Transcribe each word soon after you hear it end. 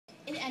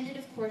ended,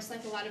 of course,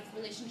 like a lot of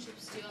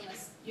relationships do,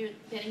 unless you're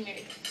getting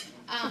married.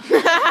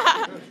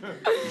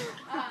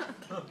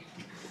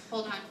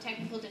 Hold on,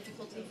 technical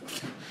difficulty.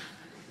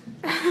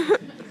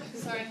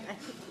 Sorry.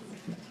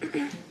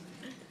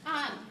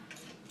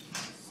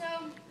 So,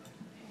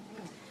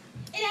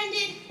 it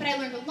ended, but I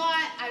learned a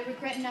lot. I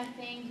regret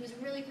nothing. He was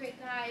a really great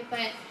guy,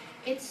 but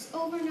it's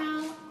over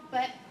now.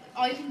 But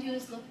all you can do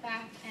is look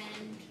back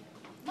and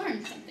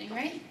learn something,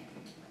 right?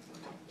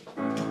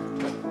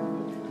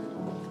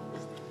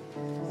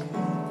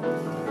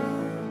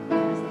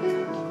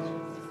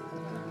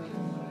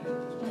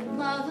 My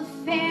love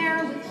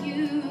affair with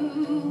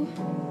you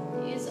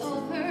is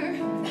over.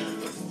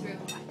 It's through.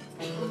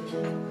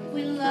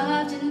 We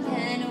loved and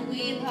then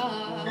we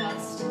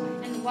lost,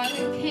 and while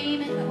it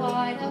came at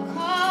quite a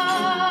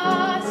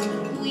cost,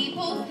 we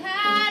both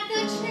had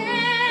the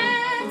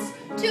chance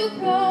to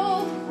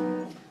grow.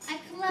 I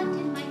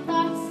collected my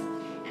thoughts,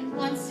 and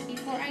once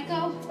before I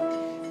go,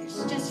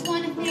 there's just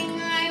one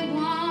thing I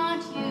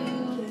want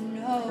you to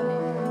know.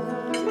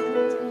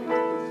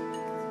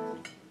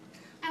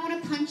 I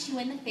want to punch you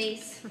in the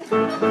face,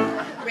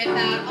 rip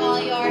out all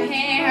your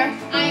hair.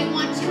 I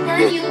want to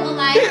burn you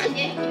alive, and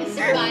if you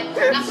survive,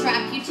 I'll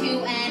strap you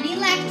to an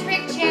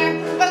electric chair,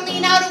 or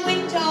lean out a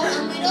window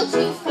a little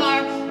too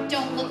far.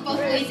 Don't look both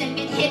ways and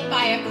get hit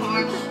by a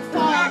car.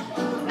 Fall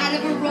out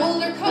of a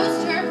roller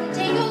coaster,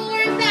 take a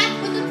warm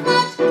bath with a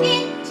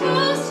plug-in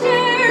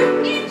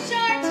toaster. In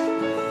short,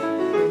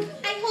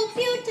 I hope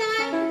you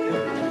die.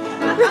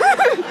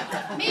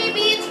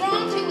 Maybe it's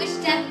wrong to wish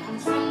death on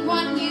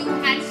someone you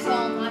had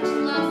so much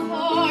love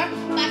for,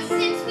 but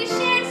since we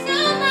shared so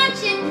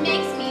much, it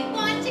makes me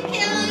want to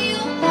kill you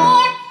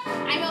more.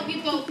 I hope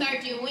you both are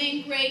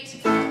doing great.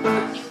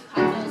 New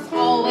couples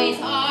always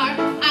are.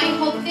 I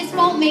hope this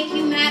won't make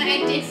you mad.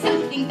 I did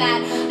something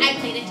bad. I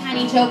played a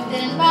tiny joke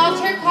that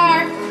involved her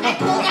car. I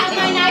pulled out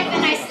my knife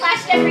and I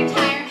slashed every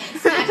tire,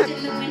 smashed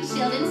in the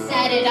windshield and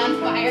set it on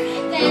fire.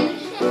 Then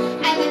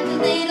I left a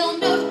little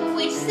note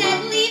which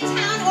said, leave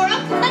town or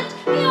I'll cut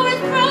your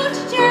throat,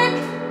 jerk.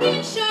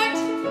 In short,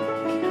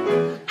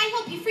 I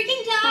hope you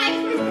freaking die.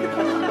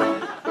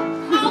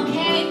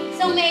 Okay,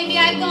 so maybe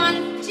I've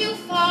gone too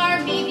far.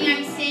 Maybe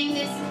I'm saying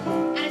this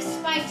out of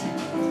spite.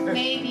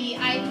 Maybe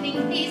I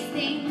think these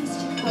things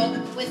to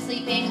cope with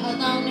sleeping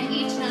alone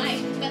each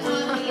night. But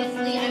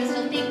obviously I'm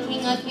still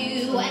thinking of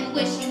you and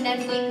wishing that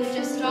we could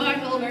just start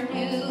over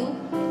new.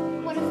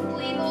 What if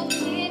we both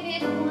give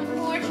it one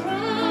more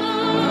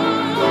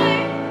try?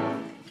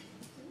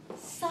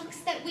 Sucks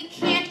that we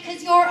can't,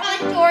 'cause you're a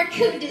dork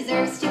who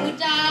deserves to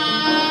die.